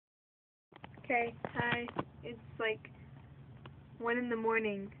Okay, hi. It's like 1 in the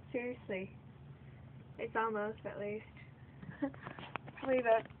morning. Seriously. It's almost, at least. Probably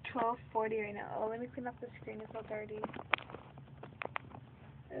about 12:40 right now. Oh, let me clean up the screen. It's 12:30.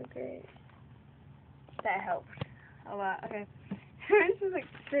 Okay. That helped a lot. Okay. I'm just like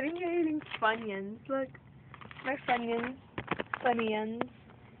sitting here eating Funyuns. Look. My Funyuns. Funyuns.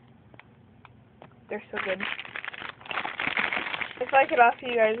 They're so good. If I could offer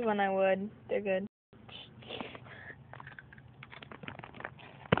you guys one, I would. They're good.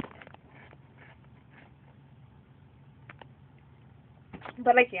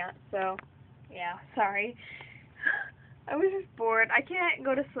 But I can't, so yeah, sorry. I was just bored. I can't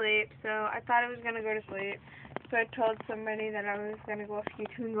go to sleep, so I thought I was gonna go to sleep. So I told somebody that I was gonna go off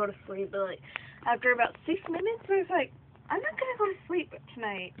YouTube and go to sleep, but like after about 6 minutes I was like, I'm not gonna go to sleep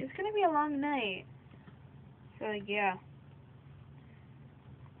tonight. It's gonna be a long night. So like, yeah.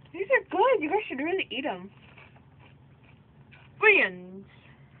 These are good. You guys should really eat them. Funyuns.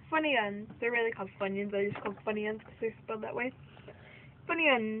 Funyuns. They're really called Funyuns. I just call them Funyuns because they're spelled that way.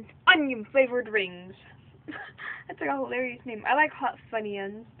 Funyuns. Onion flavored rings. That's like a hilarious name. I like hot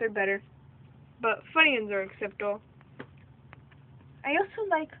Funyuns. They're better. But Funyuns are acceptable. I also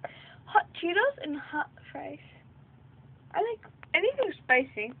like hot Cheetos and hot fries. I like anything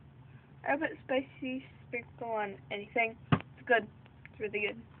spicy. I put spicy sprinkle on anything. It's good. It's really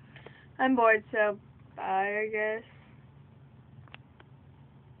good. I'm bored, so bye, I guess.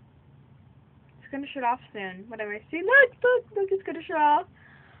 It's gonna shut off soon. Whatever. See, look, it's gonna shut off.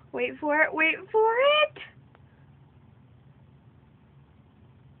 Wait for it, wait for it!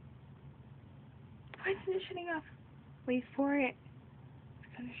 Why isn't it shutting off? Wait for it.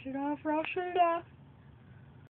 It's gonna shut off or I'll shut it off.